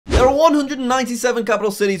There are 197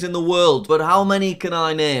 capital cities in the world, but how many can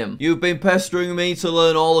I name? You've been pestering me to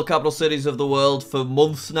learn all the capital cities of the world for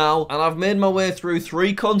months now, and I've made my way through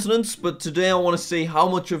 3 continents, but today I want to see how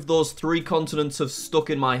much of those 3 continents have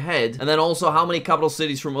stuck in my head, and then also how many capital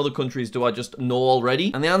cities from other countries do I just know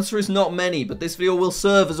already? And the answer is not many, but this video will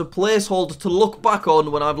serve as a placeholder to look back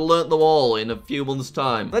on when I've learnt them all in a few months'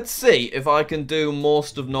 time. Let's see if I can do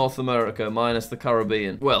most of North America minus the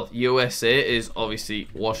Caribbean. Well, USA is obviously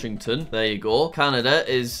Washington. There you go. Canada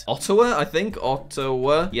is Ottawa, I think.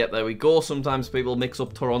 Ottawa. Yep, there we go. Sometimes people mix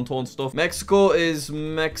up Toronto and stuff. Mexico is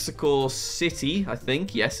Mexico City, I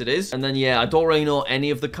think. Yes, it is. And then, yeah, I don't really know any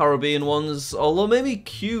of the Caribbean ones, although maybe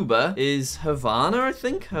Cuba is Havana, I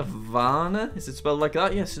think. Havana? Is it spelled like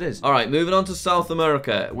that? Yes, it is. All right, moving on to South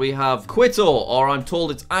America. We have Quito, or I'm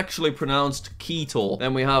told it's actually pronounced Quito.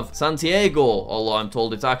 Then we have Santiago, although I'm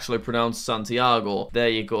told it's actually pronounced Santiago. There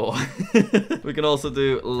you go. We can also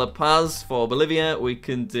do La Paz for Bolivia. We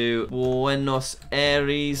can do Buenos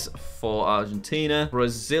Aires for Argentina.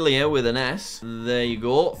 Brasilia with an S. There you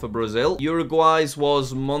go for Brazil. Uruguay's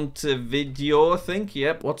was Montevideo, I think.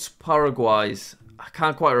 Yep. What's Paraguay's? I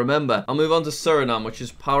can't quite remember. I'll move on to Suriname, which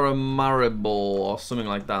is Paramaribo or something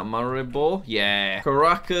like that. Maribo? Yeah.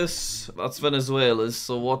 Caracas, that's Venezuela's.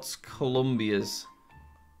 So what's Colombia's?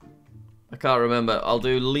 I can't remember. I'll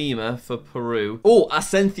do Lima for Peru. Oh,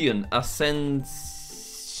 Ascension.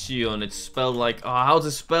 It's spelled like... Oh, how's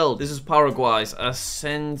it spelled? This is Paraguay's.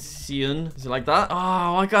 Ascension. Is it like that?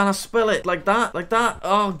 Oh, why can't I spell it? Like that? Like that?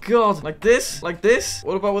 Oh, God. Like this? Like this?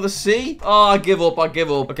 What about with a C? Oh, I give up. I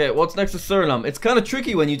give up. Okay, what's next to Suriname? It's kind of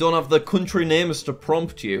tricky when you don't have the country names to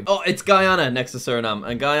prompt you. Oh, it's Guyana next to Suriname.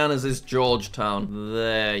 And Guyana's is Georgetown.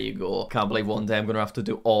 There you go. Can't believe one day I'm going to have to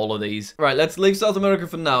do all of these. Right, let's leave South America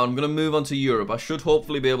for now. I'm going to move on to Europe. I should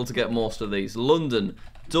hopefully be able to get most of these. London.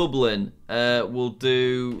 Dublin, we'll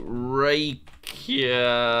do Reykjavik.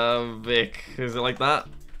 Is it like that?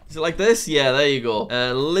 Is it like this? Yeah, there you go.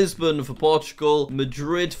 Lisbon for Portugal.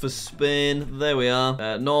 Madrid for Spain. There we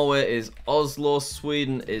are. Norway is Oslo.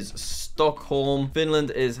 Sweden is Stockholm.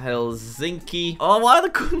 Finland is Helsinki. Oh, why are the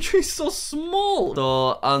countries so small?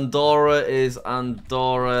 So Andorra is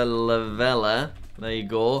Andorra la Vella. There you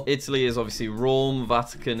go. Italy is obviously Rome.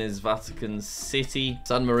 Vatican is Vatican City.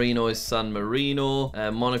 San Marino is San Marino.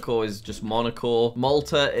 Monaco is just Monaco.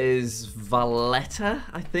 Malta is Valletta,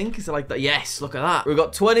 I think. Is it like that? Yes, look at that. We've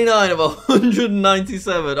got 29 of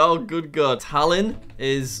 197. Oh, good God. Tallinn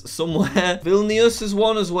is somewhere. Vilnius is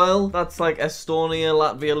one as well. That's like Estonia,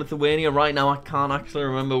 Latvia, Lithuania. Right now, I can't actually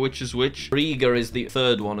remember which is which. Riga is the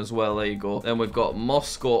 3rd one as well. There you go. Then we've got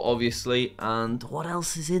Moscow, obviously. And what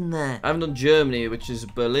else is in there? I haven't done Germany, which is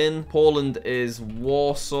Berlin. Poland is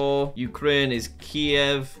Warsaw. Ukraine is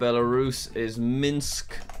Kiev. Belarus is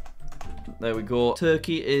Minsk. There we go.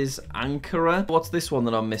 Turkey is Ankara. What's this one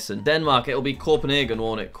that I'm missing? Denmark. It'll be Copenhagen,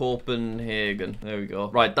 won't it? Copenhagen. There we go.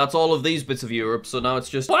 Right, that's all of these bits of Europe. So now it's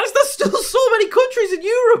just... Why is there still so many countries in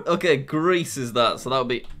Europe? Okay, Greece is that. So that would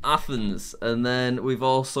be Athens. And then we've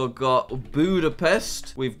also got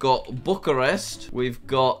Budapest. We've got Bucharest. We've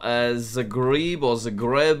got Zagreb or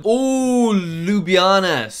Zagreb. Oh,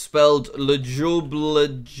 Ljubljana. Spelled Ljubljana.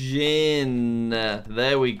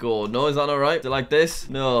 There we go. No, is that not right? Is it like this?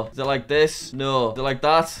 No. Is it like this? No. Is it like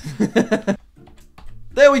that?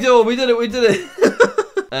 There we go. We did it. We did it.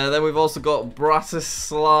 Then we've also got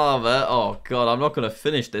Bratislava. Oh, God. I'm not going to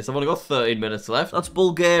finish this. I've only got 13 minutes left. That's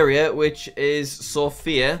Bulgaria, which is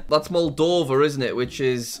Sofia. That's Moldova, isn't it? Which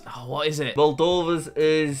is... Oh, what is it? Moldova's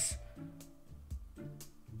is...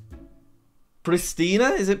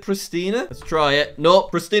 Pristina? Is it Pristina? Let's try it. No,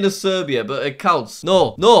 Pristina's Serbia, but it counts.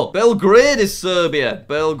 No, no. Belgrade is Serbia.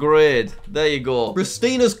 Belgrade. There you go.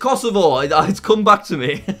 Pristina's Kosovo. It's come back to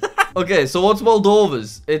me. Okay, so what's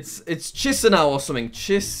Moldova's? It's Chisinau or something.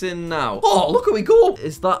 Chisinau. Oh, look where we go.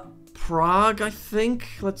 Is that Prague, I think?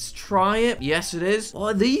 Let's try it. Yes, it is.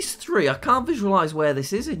 Oh, these 3. I can't visualize where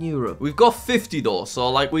this is in Europe. We've got 50 though, so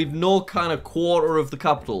like we've no kind of quarter of the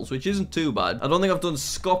capitals, which isn't too bad. I don't think I've done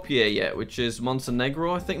Skopje yet, which is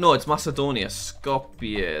Montenegro, I think. No, it's Macedonia.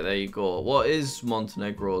 Skopje. There you go. What is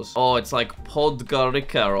Montenegro's? Oh, it's like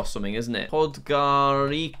Podgorica or something, isn't it?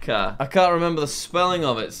 Podgorica. I can't remember the spelling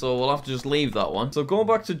of it, so we'll have to just leave that one. So going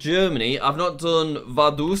back to Germany, I've not done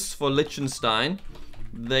Vaduz for Liechtenstein.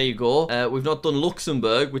 There you go. We've not done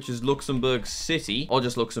Luxembourg, which is Luxembourg City, or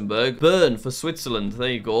just Luxembourg. Bern for Switzerland. There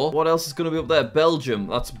you go. What else is going to be up there? Belgium.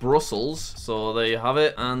 That's Brussels. So there you have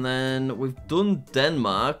it. And then we've done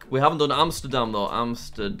Denmark. We haven't done Amsterdam, though.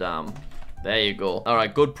 Amsterdam. There you go. All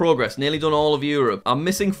right, good progress. Nearly done all of Europe. I'm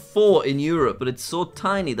missing 4 in Europe, but it's so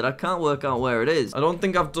tiny that I can't work out where it is. I don't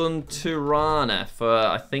think I've done Tirana for,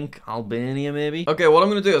 I think, Albania, maybe? Okay, what I'm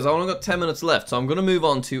going to do is I've only got 10 minutes left, so I'm going to move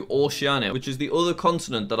on to Oceania, which is the other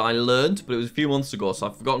continent that I learned, but it was a few months ago, so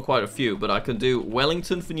I've forgotten quite a few. But I can do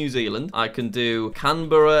Wellington for New Zealand. I can do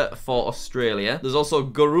Canberra for Australia. There's also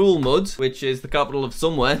Gurulmud, which is the capital of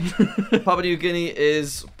somewhere. Papua New Guinea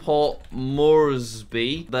is Port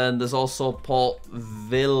Moresby. Then there's also Port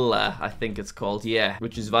Vila, I think it's called, yeah,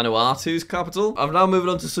 which is Vanuatu's capital. I'm now moving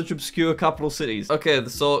on to such obscure capital cities. Okay,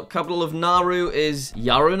 so capital of Nauru is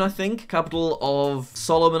Yarun, I think. Capital of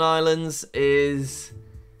Solomon Islands is...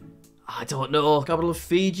 I don't know. Capital of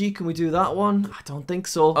Fiji, can we do that one? I don't think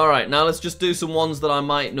so. All right, now let's just do some ones that I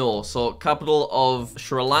might know. So, capital of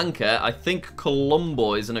Sri Lanka, I think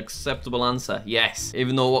Colombo is an acceptable answer. Yes,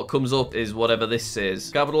 even though what comes up is whatever this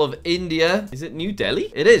says. Capital of India, is it New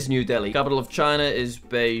Delhi? It is New Delhi. Capital of China is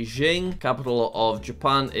Beijing. Capital of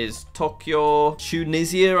Japan is Tokyo.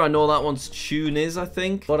 Tunisia, I know that one's Tunis, I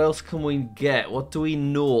think. What else can we get? What do we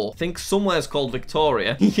know? I think somewhere's called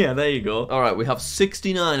Victoria. Yeah, there you go. All right, we have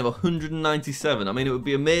 69 of 197. I mean, it would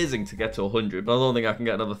be amazing to get to 100, but I don't think I can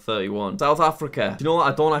get another 31. South Africa. Do you know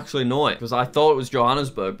what? I don't actually know it, because I thought it was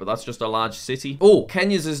Johannesburg, but that's just a large city. Oh,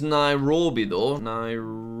 Kenya's is Nairobi, though.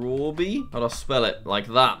 Nairobi? How do I spell it? Like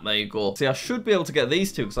that. There you go. See, I should be able to get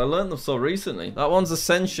these two, because I learned them so recently. That one's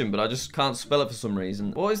Ascension, but I just can't spell it for some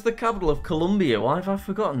reason. What is the capital of Colombia? Why have I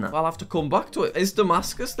forgotten that? I'll have to come back to it. Is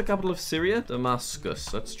Damascus the capital of Syria?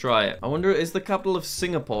 Damascus. Let's try it. I wonder, is the capital of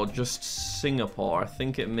Singapore just Singapore? I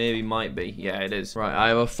think it maybe might be. Yeah, it is. Right, I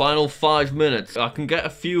have a final 5 minutes. I can get a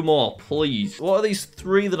few more, please. What are these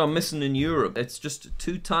 3 that I'm missing in Europe? It's just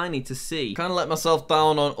too tiny to see. Kind of let myself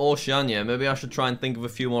down on Oceania. Maybe I should try and think of a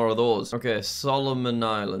few more of those. Okay, Solomon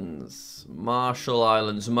Islands, Marshall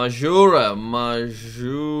Islands, Majura,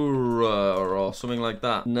 or something like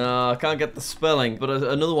that. No, I can't get the spelling, but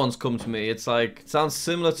another one's come to me. It's like, it sounds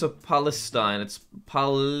similar to Palestine. It's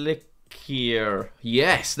here.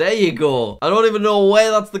 Yes, there you go. I don't even know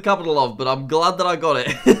where that's the capital of, but I'm glad that I got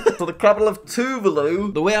it. So the capital of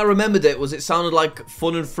Tuvalu, the way I remembered it was it sounded like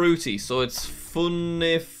fun and fruity, so it's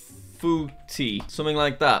Funifuti, something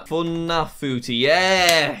like that. Funafuti,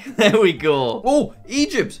 yeah. There we go. Oh,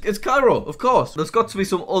 Egypt. It's Cairo, of course. There's got to be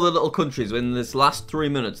some other little countries in this last 3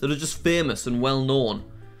 minutes that are just famous and well known.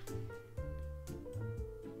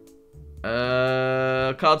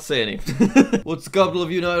 Can't say any. What's the capital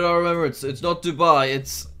of United Arab Emirates? It's not Dubai,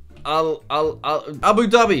 it's Abu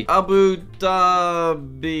Dhabi. Abu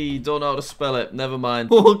Dhabi. Don't know how to spell it. Never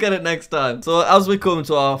mind. We'll get it next time. So as we come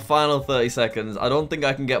to our final 30 seconds, I don't think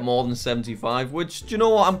I can get more than 75, which, do you know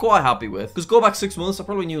what? I'm quite happy with. Because go back 6 months, I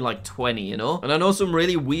probably knew like 20, you know? And I know some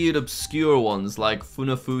really weird, obscure ones like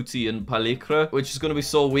Funafuti and Palikra, which is going to be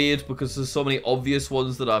so weird because there's so many obvious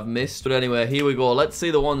ones that I've missed. But anyway, here we go. Let's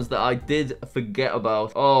see the ones that I did forget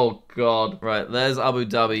about. Oh, God. Right, there's Abu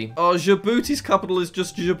Dhabi. Oh, Djibouti's capital is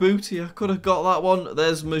just Djibouti. I could have got that one.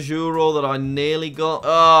 There's Majuro that I nearly got.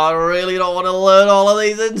 Oh, I really don't want to learn all of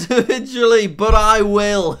these individually, but I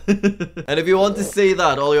will. And if you want to see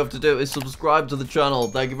that, all you have to do is subscribe to the channel.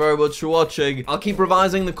 Thank you very much for watching. I'll keep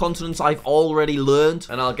revising the continents I've already learned,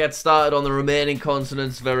 and I'll get started on the remaining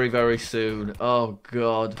continents very, very soon. Oh,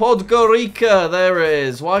 God. Podgorica. There it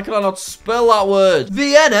is. Why can I not spell that word?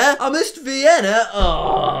 Vienna. I missed Vienna.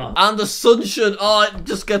 Oh. And Assumption. Oh, it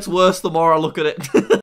just gets worse the more I look at it.